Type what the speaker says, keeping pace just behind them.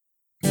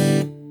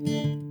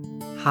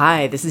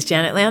Hi, this is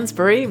Janet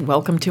Lansbury.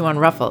 Welcome to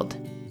Unruffled.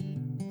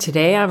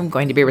 Today I'm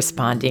going to be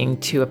responding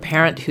to a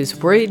parent who's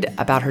worried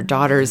about her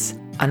daughter's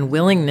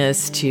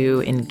unwillingness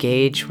to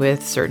engage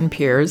with certain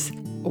peers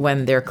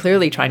when they're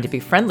clearly trying to be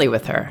friendly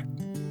with her.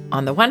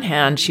 On the one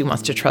hand, she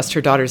wants to trust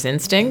her daughter's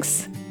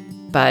instincts,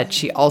 but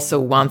she also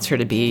wants her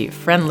to be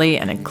friendly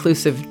and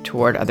inclusive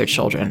toward other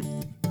children.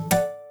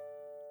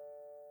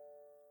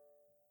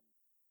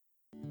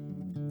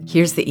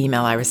 Here's the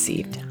email I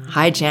received.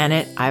 Hi,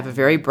 Janet. I have a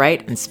very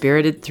bright and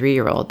spirited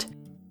 3-year-old.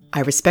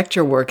 I respect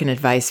your work and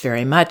advice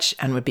very much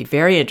and would be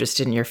very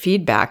interested in your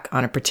feedback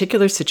on a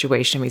particular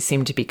situation we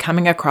seem to be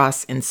coming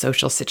across in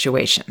social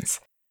situations.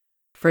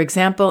 For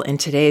example, in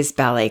today's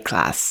ballet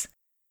class.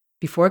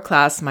 Before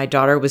class, my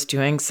daughter was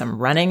doing some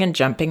running and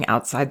jumping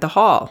outside the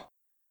hall.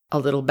 A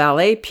little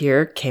ballet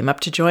peer came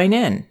up to join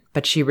in,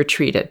 but she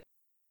retreated.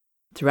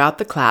 Throughout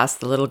the class,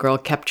 the little girl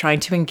kept trying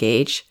to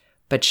engage,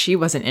 but she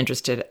wasn't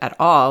interested at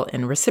all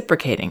in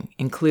reciprocating,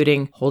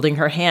 including holding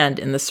her hand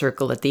in the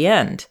circle at the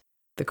end.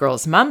 The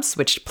girl's mom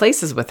switched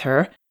places with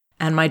her,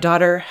 and my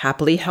daughter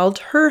happily held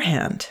her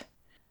hand.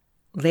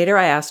 Later,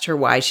 I asked her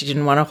why she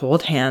didn't want to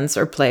hold hands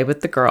or play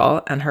with the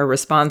girl, and her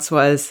response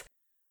was,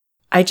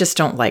 "I just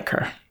don't like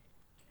her."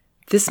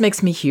 This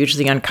makes me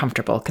hugely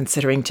uncomfortable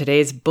considering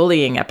today's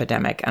bullying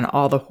epidemic and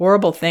all the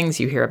horrible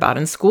things you hear about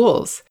in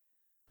schools.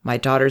 My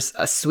daughter's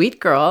a sweet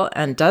girl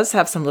and does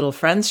have some little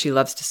friends she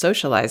loves to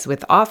socialize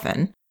with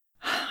often.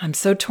 I'm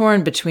so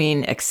torn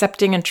between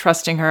accepting and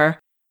trusting her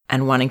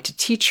and wanting to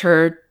teach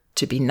her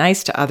to be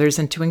nice to others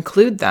and to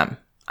include them.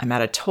 I'm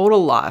at a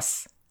total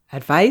loss.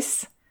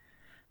 Advice?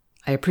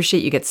 I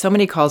appreciate you get so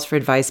many calls for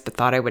advice, but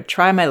thought I would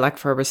try my luck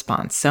for a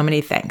response. So many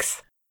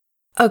thanks.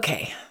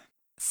 Okay,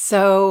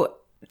 so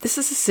this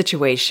is a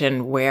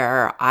situation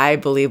where I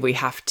believe we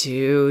have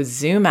to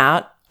zoom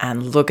out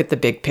and look at the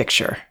big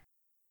picture.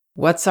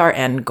 What's our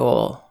end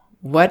goal?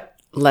 What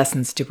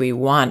lessons do we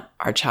want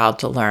our child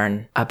to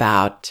learn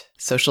about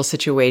social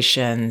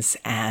situations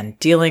and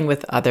dealing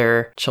with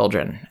other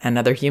children and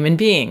other human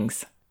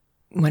beings?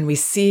 When we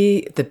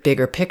see the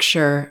bigger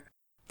picture,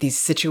 these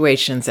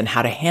situations and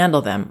how to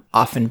handle them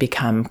often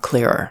become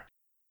clearer.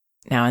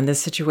 Now, in this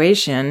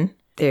situation,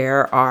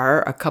 there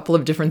are a couple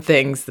of different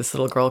things this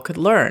little girl could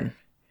learn.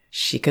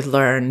 She could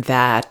learn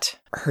that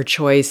her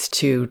choice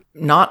to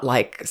not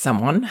like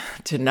someone,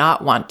 to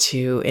not want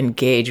to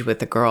engage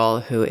with a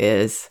girl who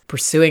is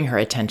pursuing her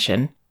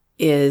attention,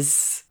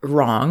 is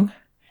wrong,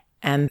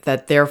 and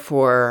that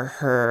therefore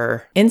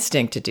her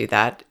instinct to do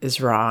that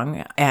is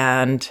wrong,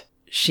 and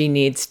she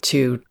needs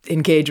to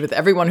engage with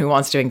everyone who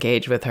wants to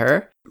engage with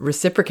her,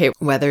 reciprocate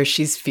whether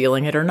she's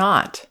feeling it or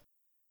not.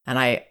 And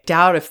I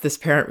doubt if this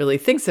parent really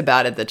thinks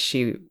about it that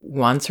she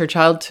wants her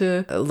child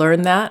to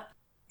learn that.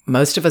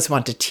 Most of us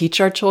want to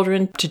teach our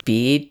children to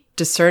be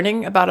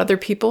discerning about other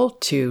people,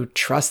 to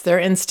trust their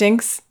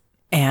instincts,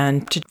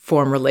 and to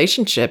form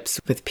relationships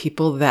with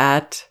people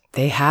that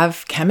they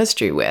have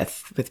chemistry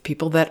with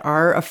people that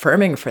are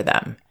affirming for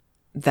them,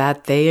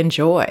 that they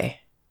enjoy.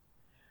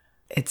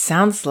 It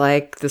sounds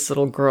like this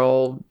little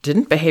girl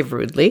didn't behave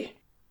rudely.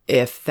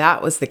 If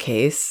that was the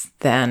case,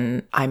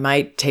 then I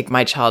might take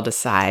my child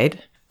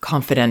aside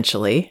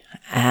confidentially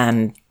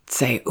and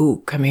say,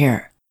 "Ooh, come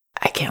here.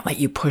 I can't let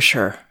you push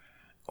her."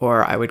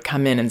 Or I would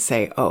come in and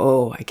say,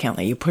 "Oh, I can't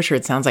let you push her.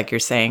 It sounds like you're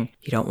saying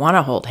you don't want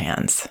to hold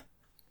hands."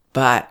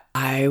 But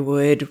I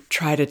would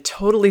try to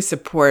totally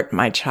support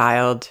my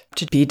child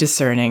to be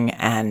discerning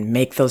and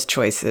make those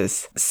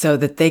choices so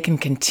that they can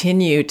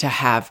continue to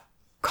have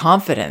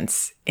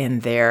confidence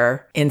in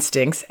their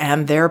instincts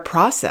and their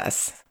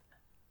process.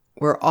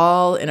 We're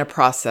all in a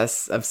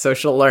process of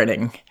social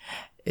learning.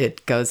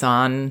 It goes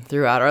on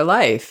throughout our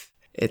life.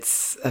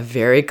 It's a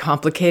very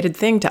complicated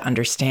thing to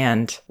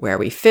understand where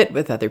we fit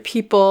with other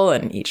people,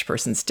 and each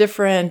person's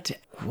different.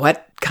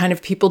 What kind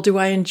of people do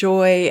I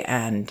enjoy,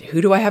 and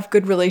who do I have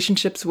good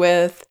relationships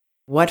with?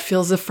 What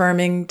feels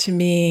affirming to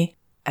me?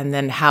 And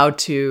then how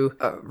to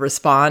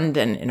respond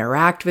and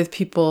interact with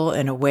people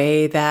in a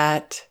way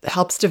that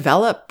helps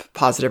develop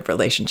positive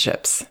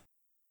relationships.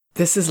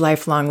 This is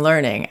lifelong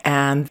learning,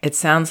 and it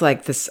sounds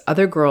like this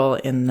other girl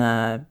in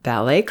the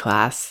ballet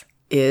class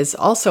is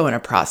also in a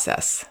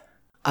process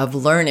of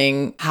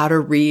learning how to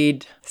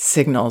read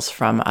signals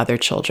from other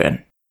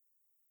children.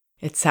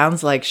 It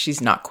sounds like she's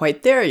not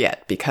quite there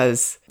yet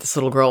because this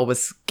little girl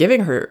was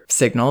giving her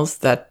signals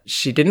that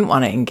she didn't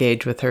want to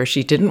engage with her,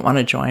 she didn't want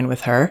to join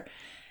with her,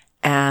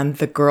 and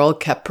the girl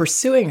kept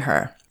pursuing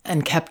her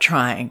and kept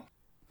trying.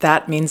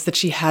 That means that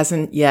she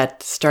hasn't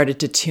yet started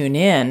to tune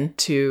in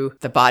to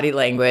the body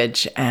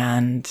language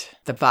and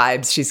the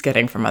vibes she's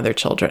getting from other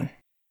children.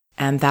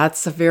 And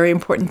that's a very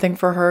important thing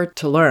for her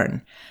to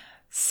learn.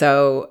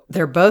 So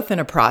they're both in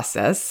a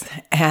process,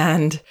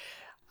 and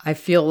I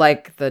feel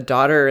like the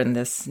daughter in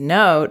this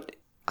note,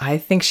 I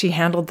think she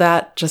handled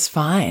that just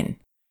fine.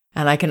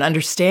 And I can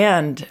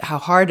understand how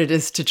hard it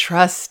is to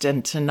trust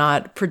and to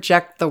not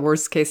project the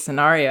worst case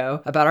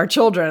scenario about our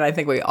children. I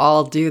think we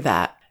all do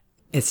that.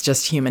 It's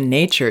just human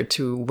nature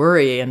to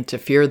worry and to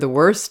fear the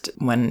worst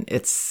when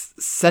it's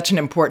such an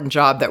important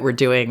job that we're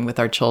doing with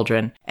our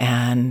children.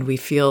 And we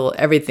feel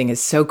everything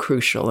is so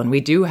crucial, and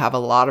we do have a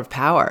lot of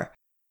power.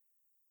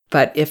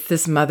 But if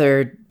this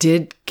mother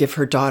did give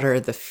her daughter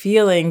the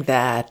feeling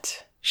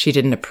that she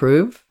didn't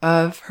approve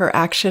of her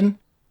action,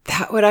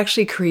 that would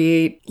actually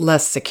create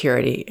less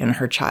security in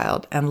her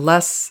child and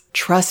less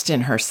trust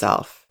in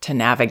herself to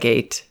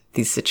navigate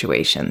these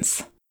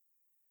situations.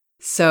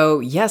 So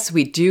yes,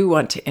 we do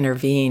want to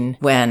intervene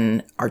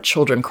when our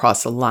children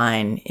cross a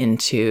line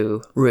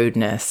into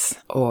rudeness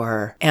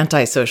or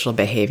antisocial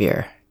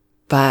behavior.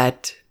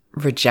 But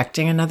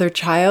rejecting another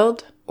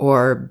child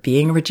or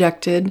being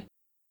rejected,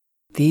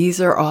 these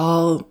are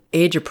all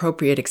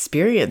age-appropriate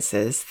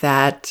experiences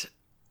that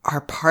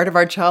are part of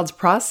our child's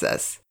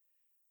process.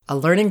 A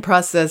learning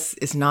process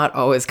is not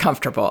always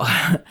comfortable.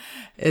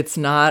 It's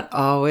not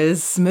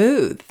always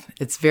smooth.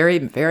 It's very,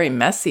 very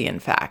messy, in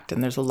fact,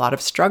 and there's a lot of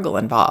struggle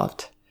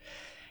involved.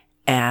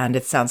 And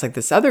it sounds like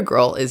this other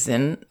girl is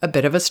in a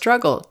bit of a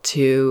struggle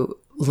to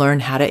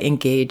learn how to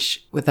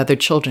engage with other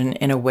children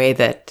in a way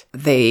that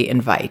they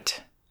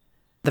invite.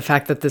 The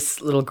fact that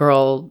this little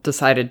girl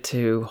decided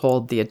to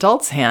hold the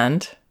adult's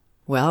hand,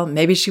 well,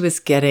 maybe she was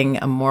getting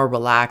a more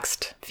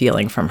relaxed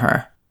feeling from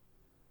her.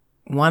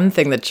 One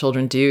thing that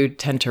children do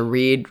tend to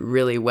read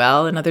really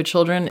well in other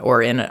children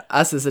or in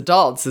us as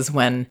adults is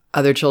when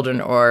other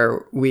children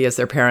or we as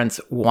their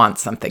parents want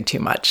something too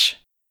much.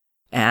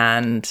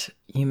 And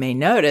you may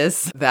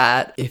notice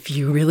that if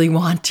you really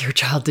want your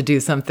child to do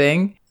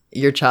something,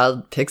 your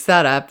child picks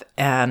that up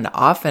and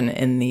often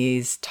in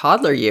these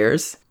toddler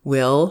years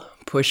will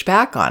push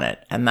back on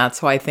it. And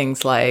that's why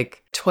things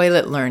like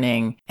toilet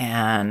learning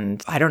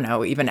and,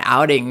 even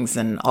outings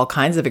and all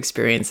kinds of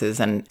experiences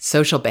and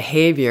social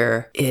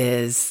behavior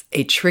is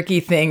a tricky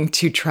thing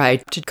to try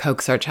to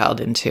coax our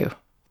child into.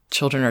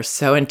 Children are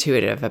so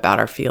intuitive about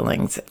our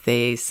feelings.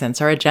 They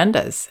sense our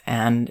agendas,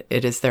 and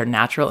it is their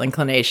natural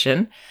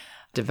inclination,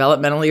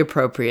 developmentally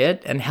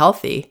appropriate and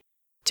healthy,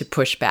 to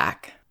push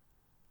back.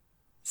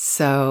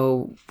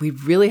 So we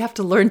really have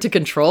to learn to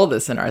control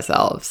this in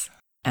ourselves.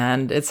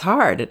 And it's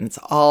hard, and it's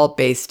all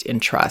based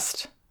in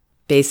trust.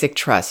 Basic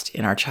trust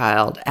in our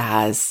child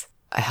as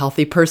a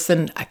healthy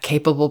person, a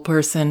capable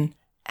person,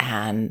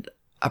 and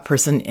a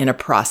person in a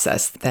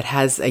process that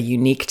has a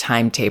unique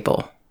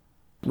timetable.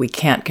 We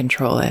can't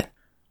control it.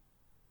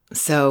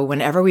 So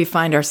whenever we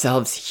find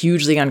ourselves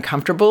hugely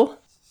uncomfortable,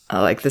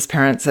 like this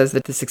parent says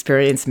that this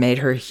experience made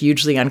her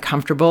hugely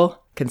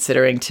uncomfortable,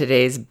 considering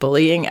today's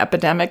bullying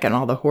epidemic and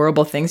all the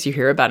horrible things you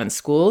hear about in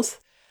schools,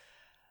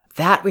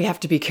 that we have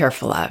to be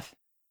careful of.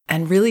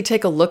 And really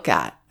take a look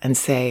at and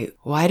say,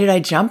 why did I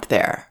jump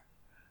there?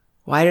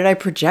 Why did I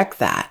project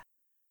that?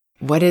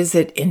 What is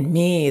it in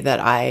me that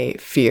I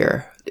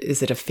fear?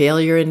 Is it a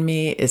failure in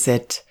me? Is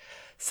it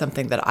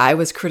something that I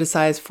was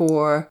criticized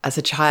for as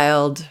a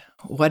child?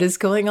 What is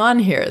going on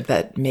here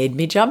that made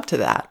me jump to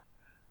that?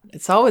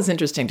 It's always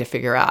interesting to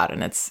figure out,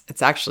 and it's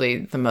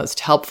actually the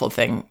most helpful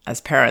thing as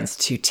parents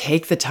to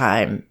take the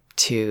time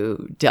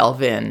to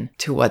delve in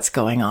to what's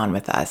going on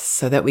with us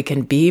so that we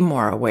can be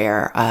more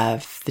aware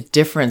of the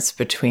difference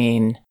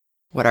between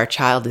what our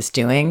child is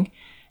doing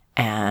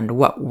and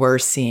what we're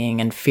seeing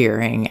and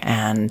fearing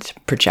and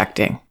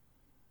projecting.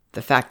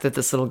 The fact that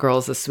this little girl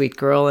is a sweet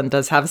girl and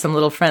does have some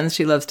little friends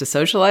she loves to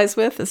socialize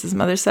with, as his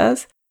mother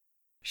says,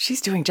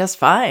 she's doing just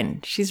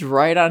fine. She's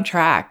right on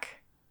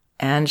track.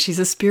 And she's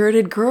a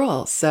spirited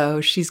girl,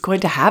 so she's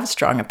going to have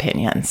strong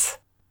opinions.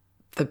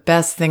 The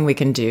best thing we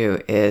can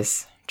do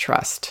is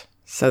trust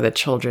so that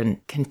children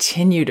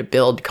continue to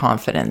build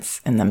confidence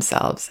in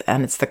themselves.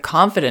 And it's the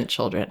confident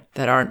children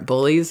that aren't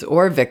bullies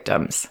or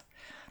victims,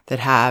 that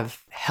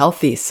have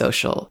healthy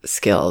social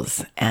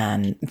skills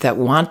and that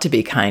want to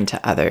be kind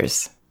to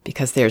others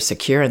because they're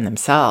secure in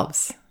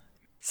themselves.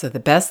 So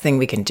the best thing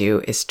we can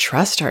do is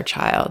trust our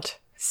child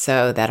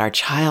so that our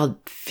child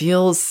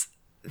feels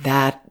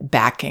that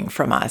backing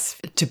from us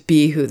to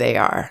be who they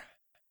are.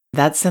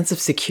 That sense of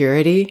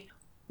security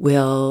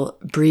will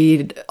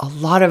breed a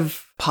lot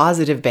of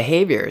positive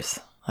behaviors,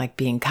 like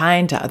being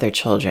kind to other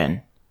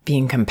children,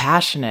 being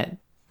compassionate,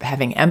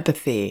 having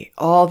empathy,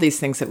 all these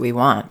things that we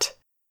want.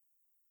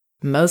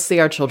 Mostly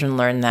our children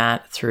learn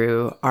that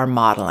through our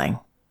modeling,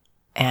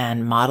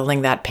 and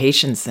modeling that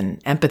patience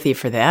and empathy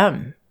for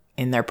them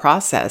in their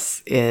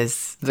process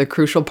is the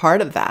crucial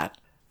part of that.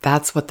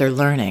 That's what they're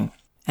learning.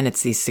 And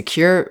it's these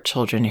secure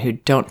children who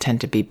don't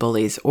tend to be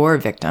bullies or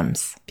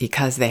victims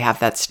because they have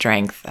that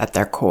strength at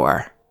their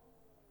core.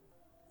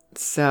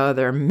 So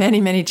there are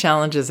many, many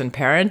challenges in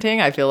parenting.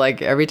 I feel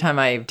like every time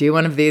I do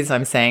one of these,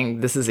 I'm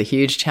saying this is a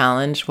huge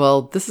challenge.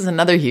 Well, this is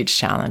another huge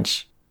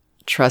challenge.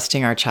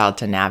 Trusting our child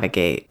to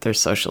navigate their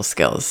social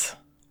skills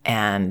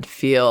and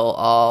feel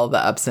all the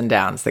ups and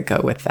downs that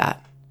go with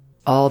that.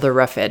 All the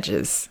rough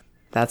edges.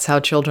 That's how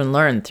children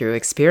learn, through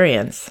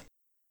experience.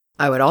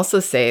 I would also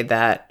say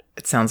that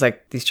it sounds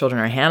like these children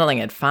are handling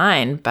it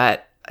fine,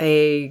 but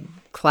a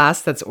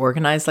class that's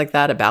organized like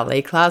that, a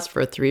ballet class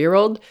for a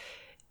 3-year-old,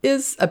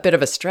 is a bit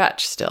of a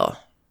stretch still.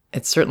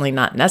 It's certainly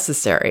not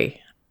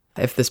necessary.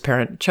 If this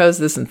parent chose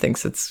this and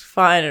thinks it's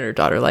fine and her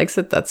daughter likes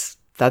it, that's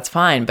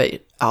fine.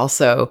 But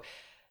also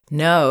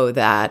know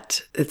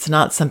that it's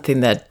not something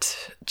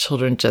that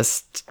children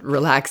just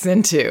relax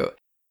into.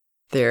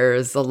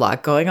 There's a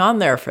lot going on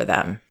there for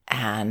them,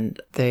 and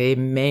they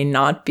may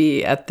not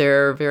be at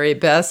their very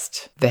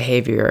best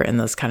behavior in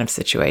those kind of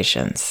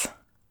situations,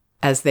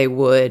 as they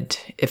would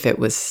if it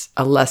was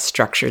a less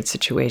structured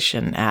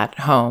situation at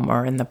home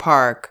or in the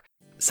park,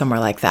 somewhere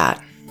like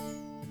that.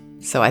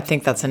 So I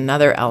think that's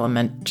another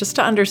element, just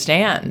to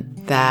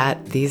understand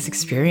that these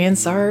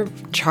experiences are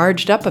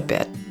charged up a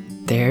bit.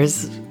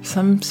 There's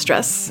some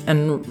stress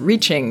and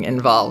reaching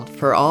involved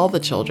for all the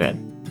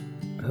children.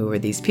 Who are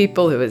these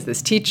people? Who is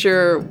this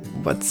teacher?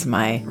 What's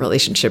my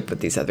relationship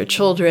with these other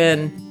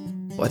children?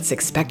 What's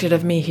expected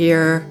of me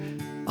here?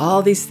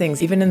 All these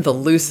things, even in the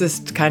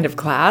loosest kind of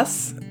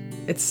class,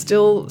 it's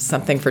still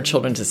something for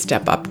children to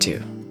step up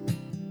to.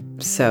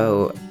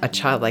 So a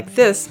child like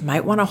this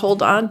might want to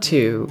hold on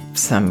to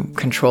some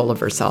control of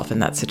herself in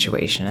that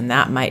situation. And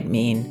that might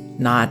mean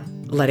not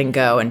letting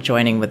go and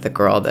joining with the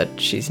girl that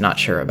she's not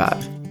sure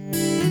about.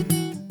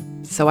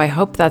 So I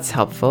hope that's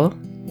helpful.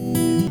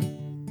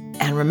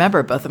 And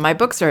remember, both of my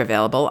books are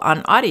available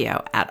on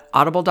audio at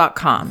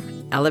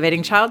audible.com,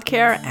 Elevating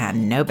Childcare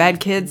and No Bad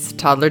Kids,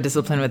 Toddler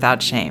Discipline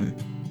Without Shame.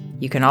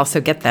 You can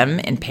also get them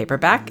in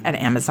paperback at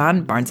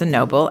Amazon, Barnes &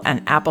 Noble,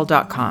 and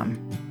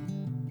apple.com.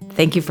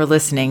 Thank you for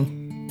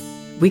listening.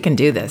 We can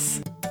do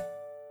this.